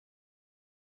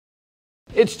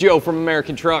It's Joe from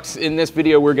American Trucks. In this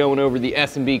video, we're going over the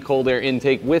S&B Cold Air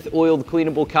Intake with Oiled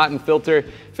Cleanable Cotton Filter,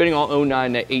 fitting all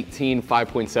 09 to 18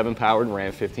 5.7 powered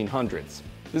Ram 1500s. This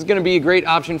is going to be a great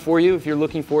option for you if you're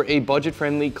looking for a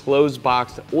budget-friendly,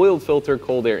 closed-box, oiled filter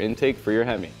cold air intake for your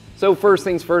Hemi. So first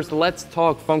things first, let's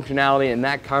talk functionality, and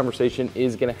that conversation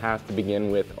is going to have to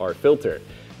begin with our filter.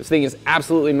 This thing is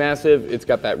absolutely massive. It's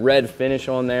got that red finish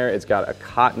on there. It's got a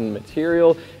cotton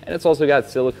material, and it's also got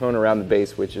silicone around the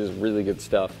base, which is really good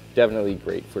stuff. Definitely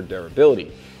great for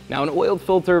durability. Now, an oiled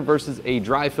filter versus a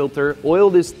dry filter,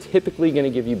 oiled is typically going to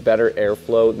give you better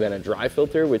airflow than a dry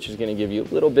filter, which is going to give you a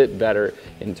little bit better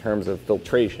in terms of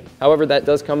filtration. However, that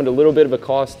does come at a little bit of a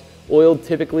cost. Oiled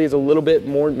typically is a little bit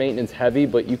more maintenance heavy,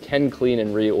 but you can clean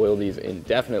and re-oil these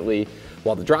indefinitely.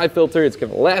 While the dry filter, it's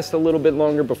going to last a little bit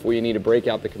longer before you need to break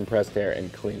out the compressed air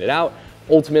and clean it out.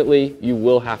 Ultimately, you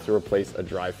will have to replace a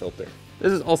dry filter.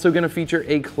 This is also going to feature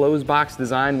a closed box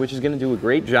design, which is going to do a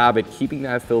great job at keeping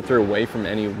that filter away from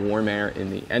any warm air in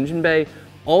the engine bay.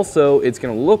 Also, it's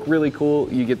going to look really cool.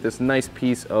 You get this nice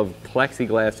piece of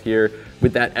plexiglass here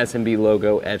with that S&B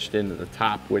logo etched into the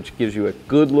top, which gives you a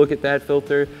good look at that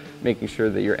filter, making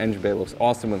sure that your engine bay looks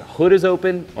awesome when the hood is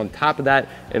open. On top of that,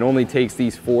 it only takes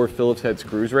these 4 Phillips head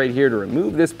screws right here to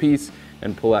remove this piece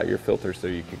and pull out your filter so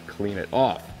you can clean it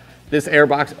off. This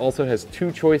airbox also has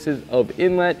 2 choices of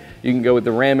inlet. You can go with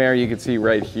the ram air you can see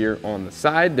right here on the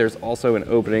side. There's also an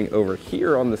opening over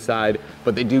here on the side,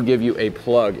 but they do give you a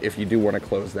plug if you do want to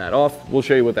close that off. We'll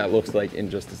show you what that looks like in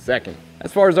just a second.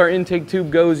 As far as our intake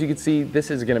tube goes, you can see this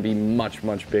is going to be much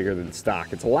bigger than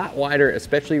stock. It's a lot wider,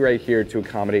 especially right here to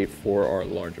accommodate for our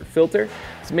larger filter.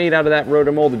 It's made out of that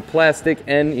rotomolded plastic,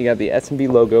 and you got the S&B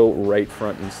logo right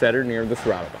front and center near the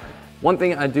throttle body. One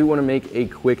thing I do want to make a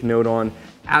quick note on,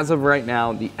 as of right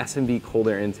now, the S&B Cold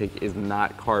Air Intake is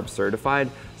not CARB certified,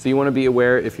 so you want to be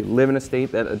aware if you live in a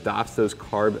state that adopts those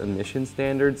CARB emission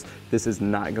standards, this is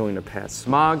not going to pass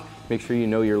smog. Make sure you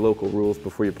know your local rules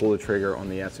before you pull the trigger on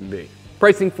the S&B.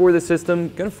 Pricing for the system,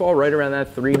 going to fall right around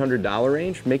that $300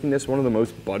 range, making this one of the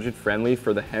most budget-friendly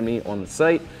for the Hemi on the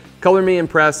site. Color me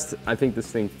impressed. I think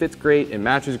this thing fits great, it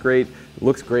matches great, it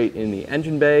looks great in the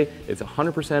engine bay. It's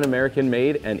 100% American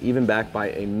made and even backed by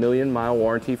a 1,000,000-mile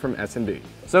warranty from S&B.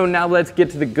 So now let's get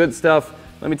to the good stuff.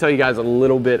 Let me tell you guys a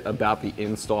little bit about the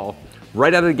install.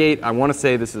 Right out of the gate, I want to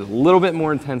say this is a little bit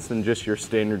more intense than just your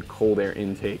standard cold air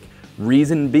intake.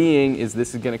 Reason being is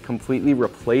this is going to completely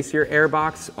replace your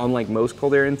airbox, unlike most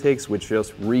cold air intakes, which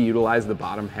just reutilize the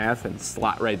bottom half and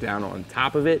slot right down on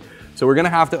top of it. So we're going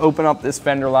to have to open up this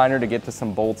fender liner to get to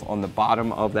some bolts on the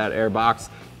bottom of that airbox.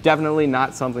 Definitely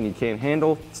not something you can't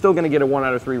handle. Still going to get a 1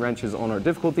 out of 3 wrenches on our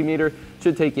difficulty meter.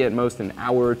 Should take you at most an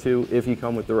hour or 2 if you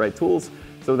come with the right tools.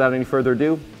 So without any further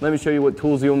ado, let me show you what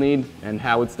tools you'll need and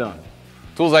how it's done.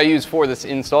 Tools I use for this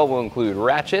install will include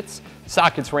ratchets,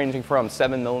 sockets ranging from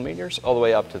 7mm all the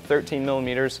way up to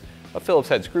 13mm, a Phillips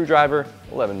head screwdriver,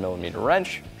 11mm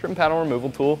wrench, trim panel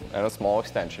removal tool, and a small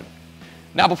extension.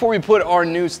 Now, before we put our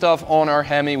new stuff on our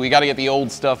Hemi, we got to get the old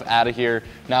stuff out of here.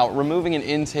 Now, removing an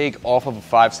intake off of a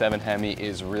 5.7 Hemi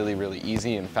is really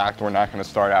easy. In fact, we're not going to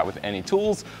start out with any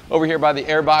tools. Over here by the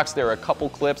airbox, there are a couple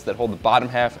clips that hold the bottom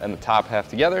half and the top half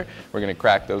together. We're going to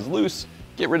crack those loose,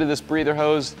 get rid of this breather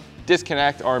hose,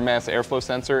 disconnect our mass airflow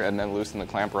sensor, and then loosen the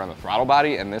clamp around the throttle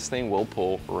body, and this thing will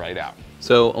pull right out.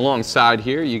 So alongside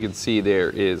here, you can see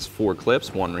there is 4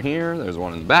 clips, 1 right here, there's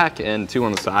 1 in the back, and 2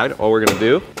 on the side. All we're going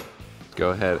to do, go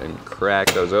ahead and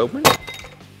crack those open.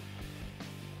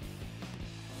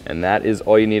 And that is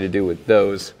all you need to do with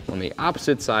those. On the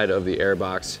opposite side of the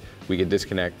airbox, we can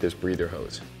disconnect this breather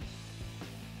hose.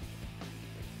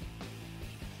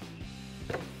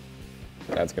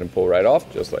 That's going to pull right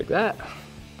off just like that.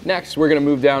 Next, we're going to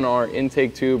move down our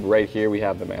intake tube. Right here we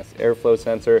have the mass airflow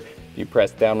sensor. If you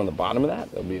press down on the bottom of that,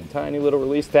 there'll be a tiny little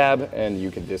release tab, and you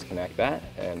can disconnect that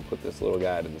and put this little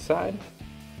guy to the side.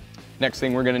 Next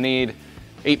thing we're going to need,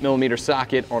 8mm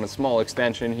socket on a small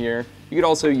extension here. You could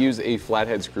also use a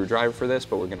flathead screwdriver for this,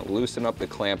 but we're going to loosen up the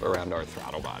clamp around our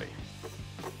throttle body.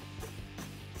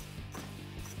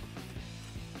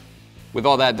 With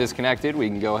all that disconnected, we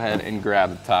can go ahead and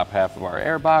grab the top half of our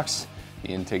airbox. The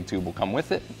intake tube will come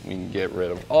with it. We can get rid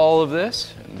of all of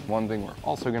this. And one thing we're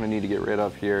also going to need to get rid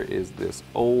of here is this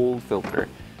old filter.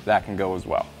 That can go as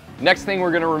well. Next thing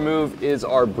we're going to remove is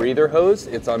our breather hose.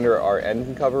 It's under our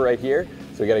engine cover right here.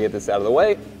 So we got to get this out of the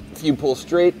way. If you pull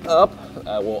straight up,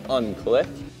 that will unclick.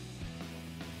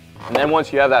 And then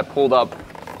once you have that pulled up,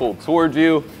 pull towards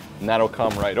you, and that'll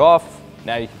come right off.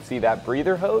 Now you can see that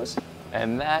breather hose,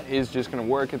 and that is just going to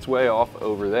work its way off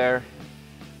over there,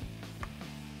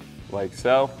 like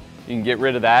so. You can get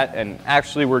rid of that, and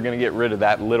actually we're gonna get rid of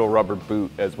that little rubber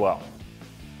boot as well.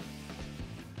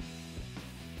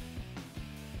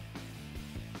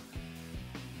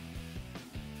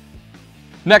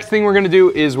 Next thing we're gonna do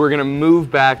is we're gonna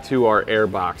move back to our air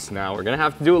box. Now we're gonna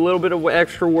have to do a little bit of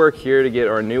extra work here to get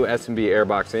our new S&B air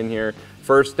box in here.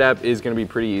 First step is gonna be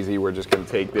pretty easy. We're just gonna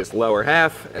take this lower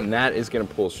half and that is gonna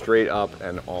pull straight up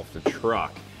and off the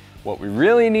truck. What we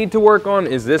really need to work on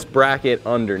is this bracket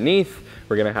underneath.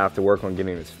 We're gonna have to work on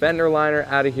getting this fender liner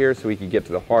out of here so we can get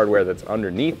to the hardware that's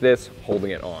underneath this, holding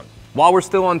it on. While we're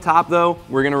still on top though,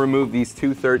 we're gonna remove these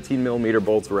two 13mm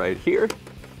bolts right here.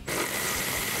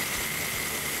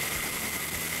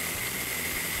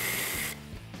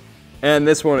 And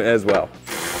this one as well.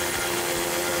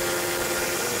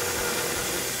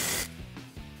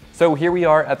 So here we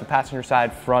are at the passenger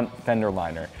side front fender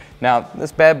liner. Now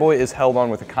this bad boy is held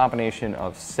on with a combination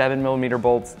of 7mm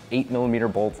bolts,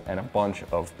 8mm bolts, and a bunch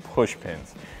of push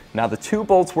pins. Now the two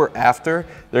bolts we're after,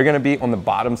 they're gonna be on the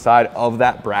bottom side of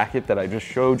that bracket that I just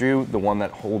showed you, the one that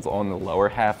holds on the lower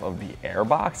half of the air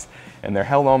box. And they're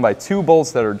held on by two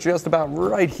bolts that are just about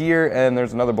right here, and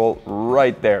there's another bolt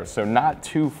right there. So not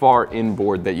too far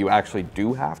inboard that you actually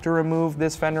do have to remove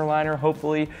this fender liner.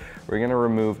 Hopefully, we're gonna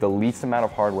remove the least amount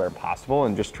of hardware possible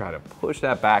and just try to push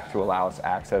that back to allow us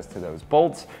access to those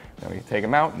bolts. Then we can take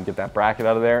them out and get that bracket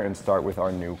out of there and start with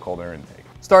our new cold air intake.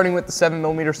 Starting with the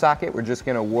 7mm socket, we're just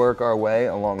gonna work our way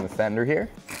along the fender here.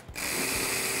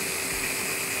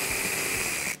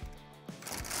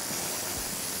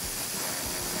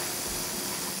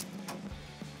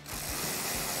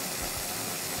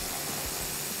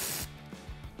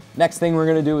 Next thing we're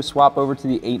gonna do is swap over to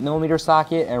the 8mm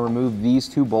socket and remove these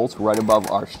two bolts right above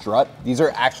our strut. These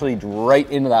are actually right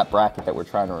into that bracket that we're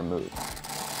trying to remove.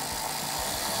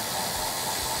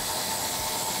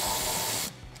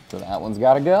 So that one's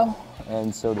gotta go,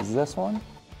 and so does this one.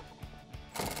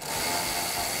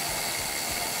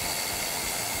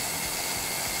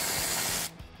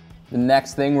 The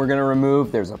next thing we're gonna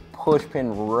remove, there's a push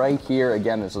pin right here.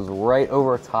 Again, this is right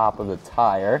over top of the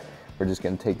tire. We're just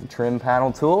gonna take the trim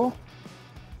panel tool,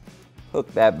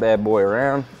 hook that bad boy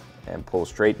around, and pull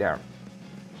straight down.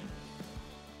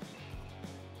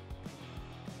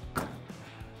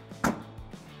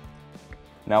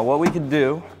 Now what we could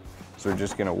do is we're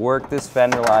just gonna work this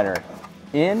fender liner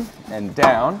in and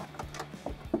down,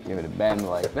 give it a bend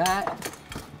like that,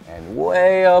 and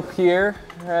way up here,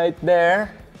 right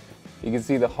there, you can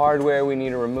see the hardware we need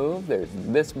to remove. There's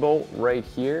this bolt right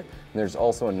here, and there's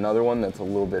also another one that's a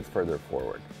little bit further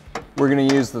forward. We're gonna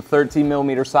use the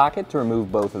 13mm socket to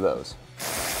remove both of those.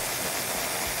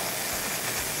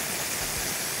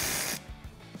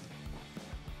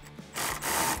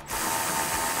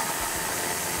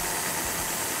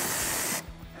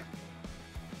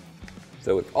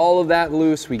 So with all of that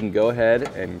loose, we can go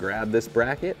ahead and grab this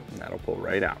bracket, and that'll pull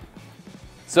right out.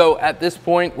 So at this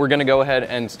point, we're gonna go ahead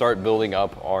and start building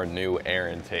up our new air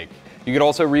intake. You could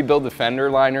also rebuild the fender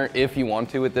liner if you want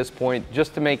to at this point.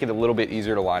 Just to make it a little bit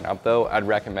easier to line up though, I'd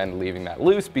recommend leaving that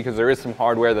loose because there is some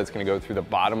hardware that's gonna go through the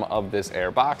bottom of this air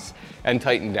box and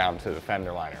tighten down to the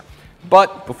fender liner.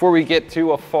 But before we get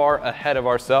too far ahead of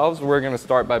ourselves, we're gonna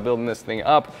start by building this thing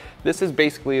up. This is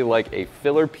basically like a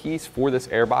filler piece for this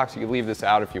air box. You can leave this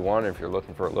out if you want, if you're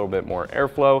looking for a little bit more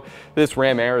airflow. This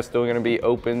ram air is still gonna be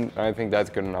open. I think that's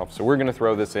good enough. So we're gonna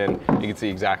throw this in. You can see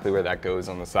exactly where that goes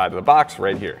on the side of the box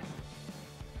right here.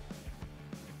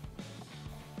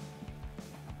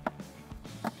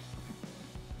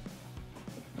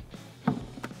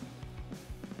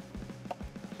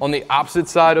 On the opposite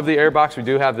side of the air box, we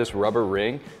do have this rubber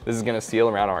ring. This is gonna seal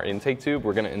around our intake tube.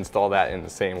 We're gonna install that in the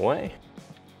same way.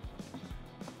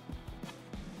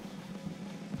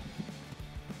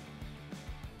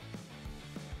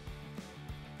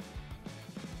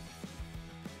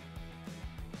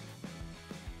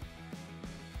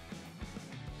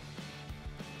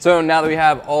 So now that we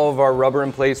have all of our rubber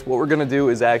in place, what we're gonna do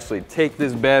is actually take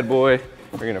this bad boy,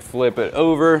 we're gonna flip it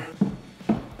over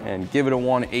and give it a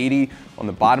 180. On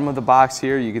the bottom of the box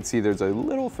here, you can see there's a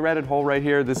little threaded hole right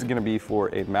here. This is gonna be for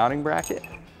a mounting bracket.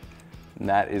 And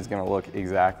that is gonna look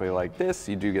exactly like this.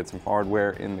 You do get some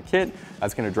hardware in the kit.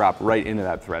 That's gonna drop right into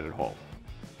that threaded hole.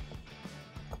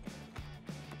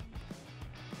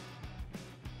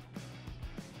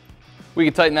 We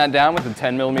can tighten that down with a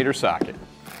 10mm socket.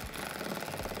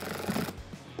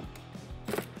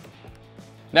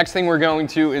 Next thing we're going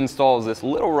to install is this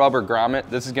little rubber grommet.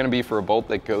 This is gonna be for a bolt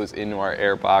that goes into our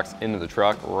air box, into the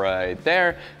truck right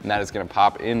there, and that is gonna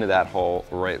pop into that hole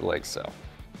right like so.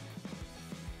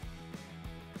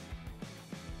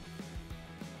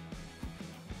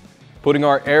 Putting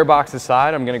our air box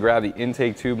aside, I'm gonna grab the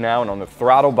intake tube now, and on the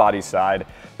throttle body side,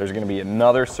 there's gonna be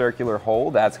another circular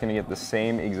hole. That's gonna get the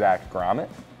same exact grommet.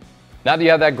 Now that you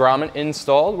have that grommet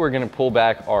installed, we're gonna pull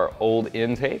back our old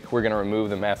intake. We're gonna remove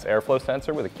the mass airflow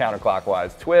sensor with a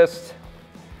counterclockwise twist,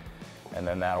 and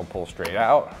then that'll pull straight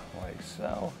out, like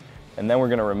so. And then we're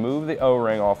gonna remove the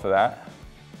O-ring off of that.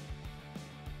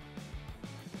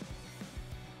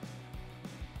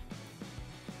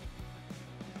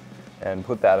 And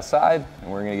put that aside,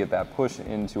 and we're gonna get that pushed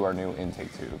into our new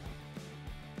intake tube.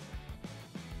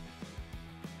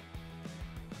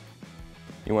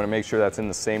 You wanna make sure that's in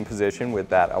the same position with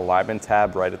that alignment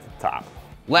tab right at the top.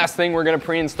 Last thing we're gonna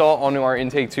pre-install onto our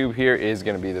intake tube here is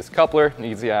gonna be this coupler. You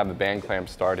can see I have the band clamp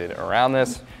started around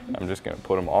this. I'm just gonna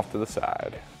put them off to the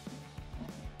side.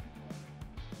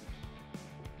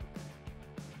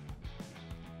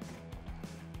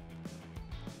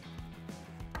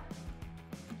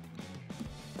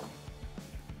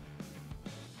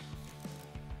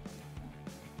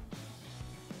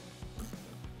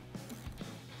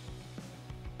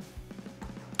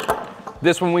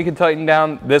 This one we can tighten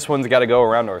down. This one's got to go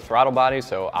around our throttle body,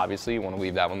 so obviously you want to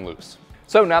leave that one loose.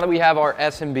 So now that we have our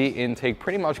S&B intake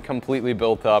pretty much completely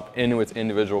built up into its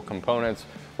individual components,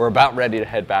 we're about ready to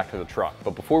head back to the truck.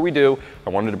 But before we do, I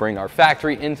wanted to bring our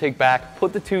factory intake back,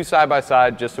 put the two side by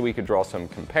side just so we could draw some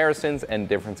comparisons and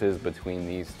differences between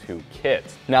these two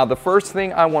kits. Now the first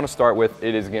thing I want to start with,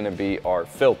 it is going to be our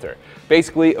filter.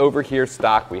 Basically over here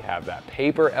stock we have that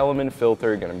paper element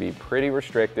filter, going to be pretty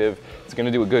restrictive. It's going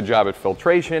to do a good job at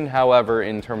filtration, however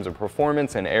in terms of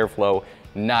performance and airflow,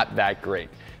 not that great.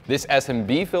 This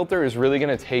S&B filter is really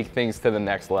going to take things to the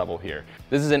next level here.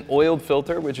 This is an oiled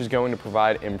filter, which is going to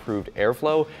provide improved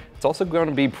airflow. It's also going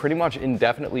to be pretty much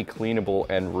indefinitely cleanable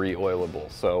and re-oilable.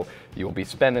 So you'll be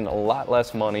spending a lot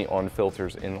less money on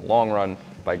filters in the long run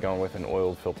by going with an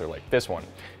oiled filter like this one.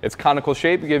 Its conical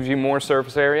shape gives you more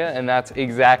surface area, and that's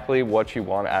exactly what you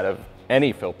want out of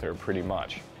any filter pretty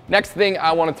much. Next thing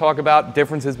I want to talk about,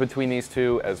 differences between these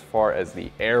two as far as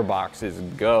the air boxes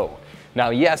go.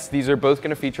 Now, yes, these are both going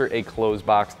to feature a closed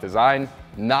box design.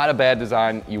 Not a bad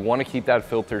design. You want to keep that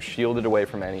filter shielded away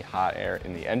from any hot air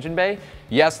in the engine bay.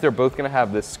 Yes, they're both going to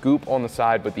have this scoop on the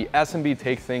side, but the S&B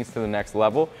takes things to the next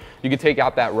level. You can take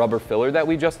out that rubber filler that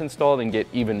we just installed and get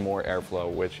even more airflow,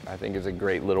 which I think is a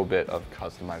great little bit of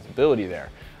customizability there.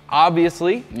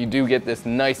 Obviously, you do get this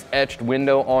nice etched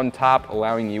window on top,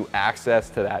 allowing you access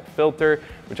to that filter,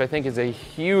 which I think is a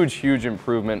huge, huge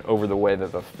improvement over the way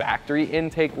that the factory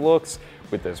intake looks.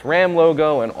 With this Ram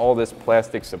logo and all this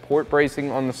plastic support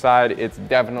bracing on the side, it's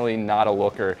definitely not a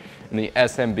looker, and the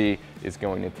S&B is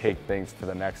going to take things to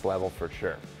the next level for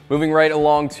sure. Moving right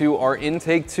along to our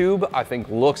intake tube, I think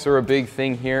looks are a big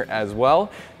thing here as well.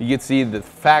 You can see the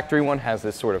factory one has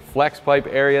this sort of flex pipe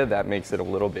area that makes it a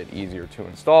little bit easier to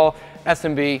install.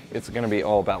 S&B, it's going to be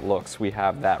all about looks. We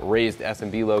have that raised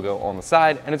S&B logo on the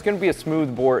side, and it's going to be a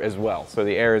smooth bore as well, so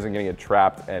the air isn't going to get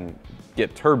trapped and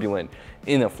get turbulent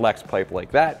in a flex pipe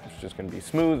like that. It's just going to be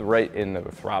smooth right into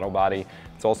the throttle body.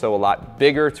 It's also a lot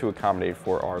bigger to accommodate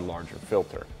for our larger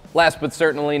filter. Last but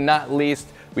certainly not least,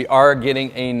 we are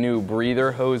getting a new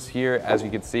breather hose here. As you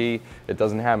can see, it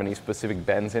doesn't have any specific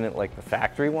vents in it like the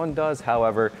factory one does.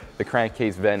 However, the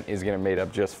crankcase vent is going to made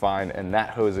up just fine, and that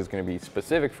hose is going to be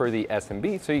specific for the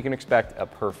S&B, so you can expect a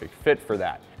perfect fit for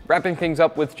that. Wrapping things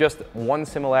up with just one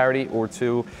similarity or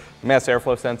two, mass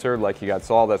airflow sensor like you guys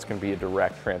saw, that's going to be a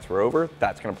direct transfer over.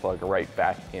 That's going to plug right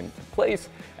back into place.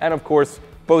 And of course,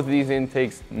 both of these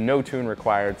intakes, no tune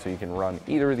required, so you can run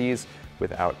either of these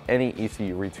without any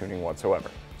ECU retuning whatsoever.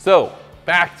 So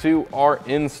back to our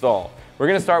install. We're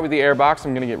going to start with the air box.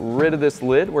 I'm going to get rid of this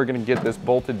lid. We're going to get this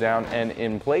bolted down and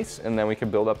in place, and then we can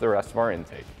build up the rest of our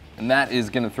intake. And that is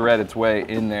going to thread its way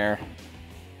in there.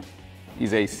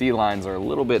 These AC lines are a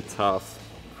little bit tough.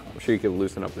 I'm sure you could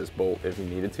loosen up this bolt if you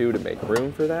needed to make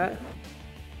room for that.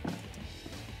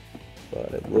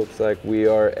 But it looks like we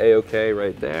are a-okay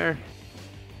right there.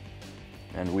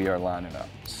 And we are lining up.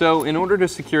 So in order to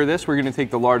secure this, we're gonna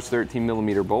take the large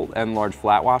 13mm bolt and large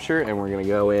flat washer, and we're gonna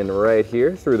go in right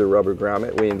here through the rubber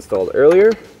grommet we installed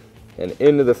earlier and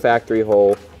into the factory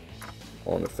hole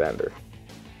on the fender.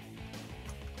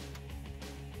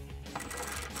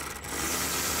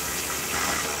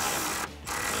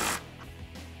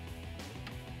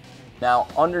 Now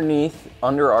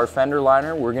under our fender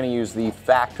liner, we're gonna use the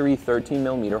factory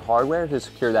 13mm hardware to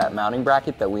secure that mounting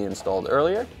bracket that we installed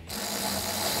earlier.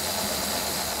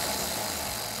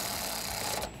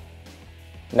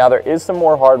 Now there is some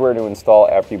more hardware to install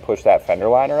after you push that fender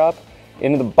liner up.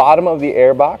 Into the bottom of the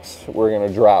air box, we're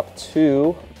gonna drop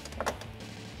two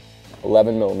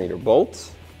 11mm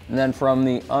bolts. And then from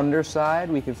the underside,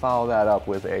 we can follow that up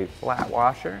with a flat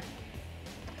washer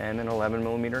and an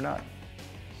 11mm nut.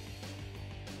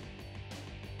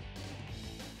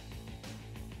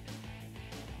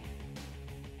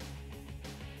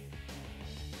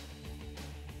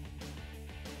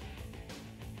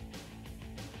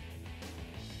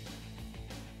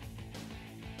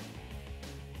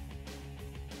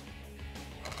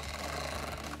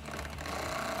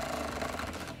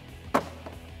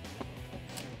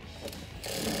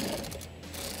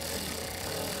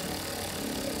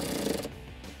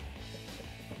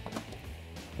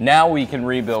 Now we can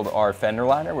rebuild our fender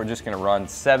liner. We're just gonna run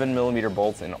 7mm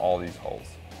bolts in all these holes.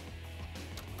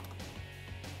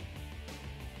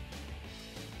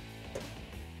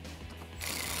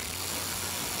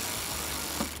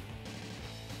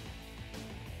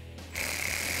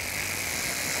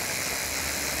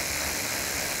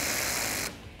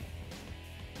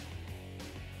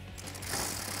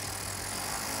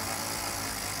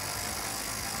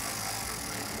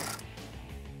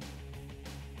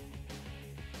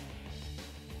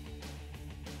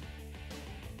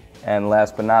 And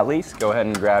last but not least, go ahead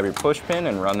and grab your push pin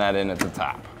and run that in at the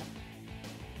top.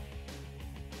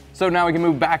 So now we can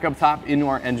move back up top into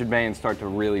our engine bay and start to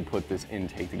really put this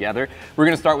intake together. We're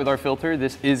gonna start with our filter.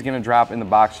 This is gonna drop in the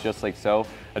box just like so.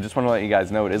 I just wanna let you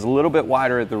guys know it is a little bit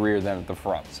wider at the rear than at the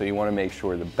front. So you wanna make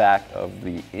sure the back of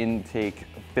the intake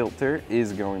filter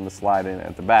is going to slide in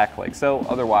at the back like so,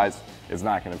 otherwise it's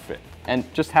not gonna fit.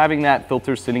 And just having that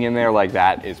filter sitting in there like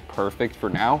that is perfect for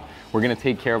now. We're gonna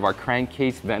take care of our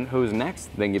crankcase vent hose next,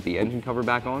 then get the engine cover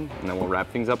back on, and then we'll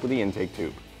wrap things up with the intake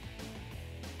tube.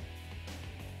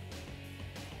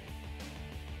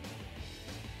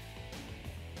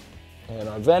 And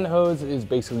our vent hose is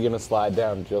basically gonna slide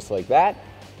down just like that.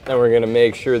 Then we're gonna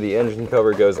make sure the engine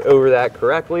cover goes over that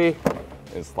correctly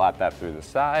and slot that through the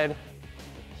side.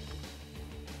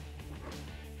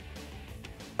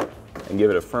 And give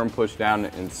it a firm push down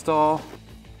to install.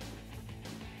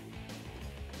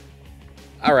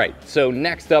 All right, so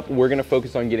next up, we're gonna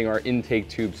focus on getting our intake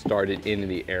tube started into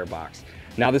the air box.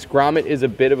 Now this grommet is a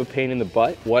bit of a pain in the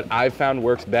butt. What I've found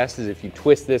works best is if you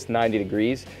twist this 90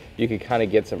 degrees, you can kind of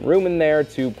get some room in there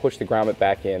to push the grommet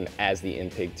back in as the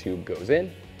intake tube goes in,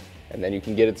 and then you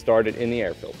can get it started in the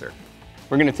air filter.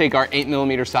 We're gonna take our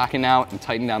 8mm socket now and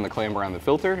tighten down the clamp around the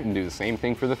filter and do the same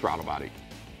thing for the throttle body.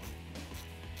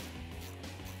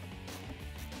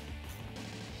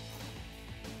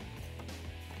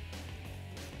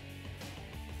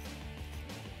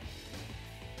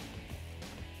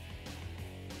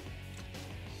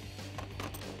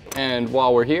 And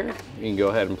while we're here, we can go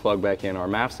ahead and plug back in our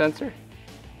MAF sensor.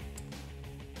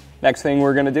 Next thing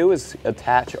we're gonna do is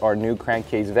attach our new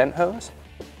crankcase vent hose.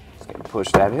 Just gonna push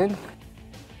that in.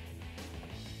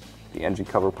 The engine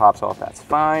cover pops off, that's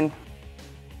fine.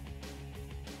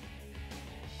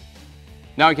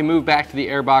 Now we can move back to the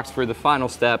air box for the final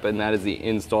step, and that is the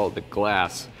install of the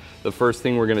glass. The first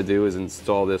thing we're gonna do is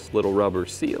install this little rubber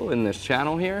seal in this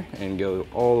channel here and go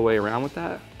all the way around with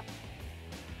that.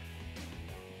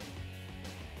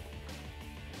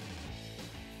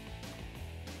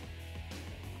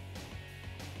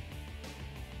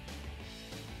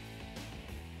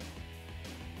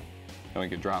 Then we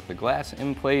can drop the glass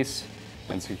in place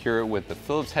and secure it with the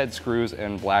Phillips head screws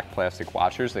and black plastic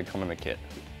washers that come in the kit.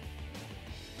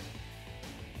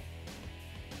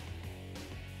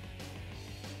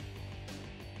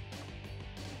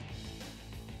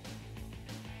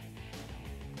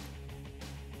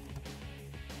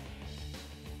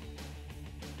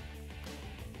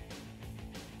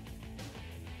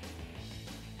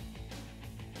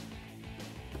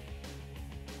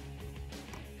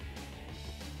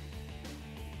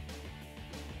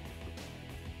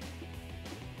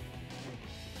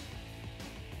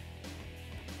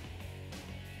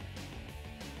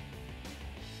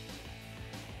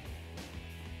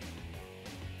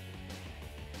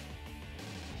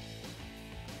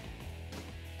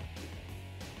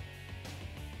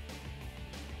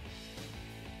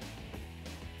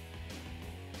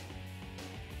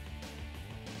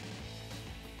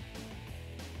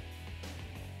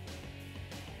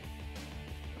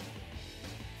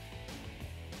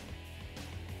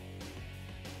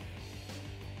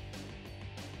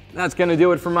 That's gonna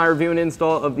do it for my review and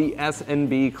install of the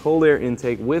S&B Cold Air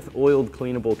Intake with Oiled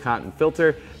Cleanable Cotton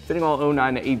Filter, fitting all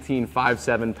 09 to 18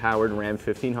 5.7 powered Ram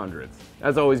 1500s.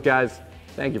 As always guys,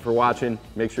 thank you for watching.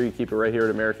 Make sure you keep it right here at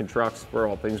American Trucks for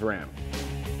all things Ram.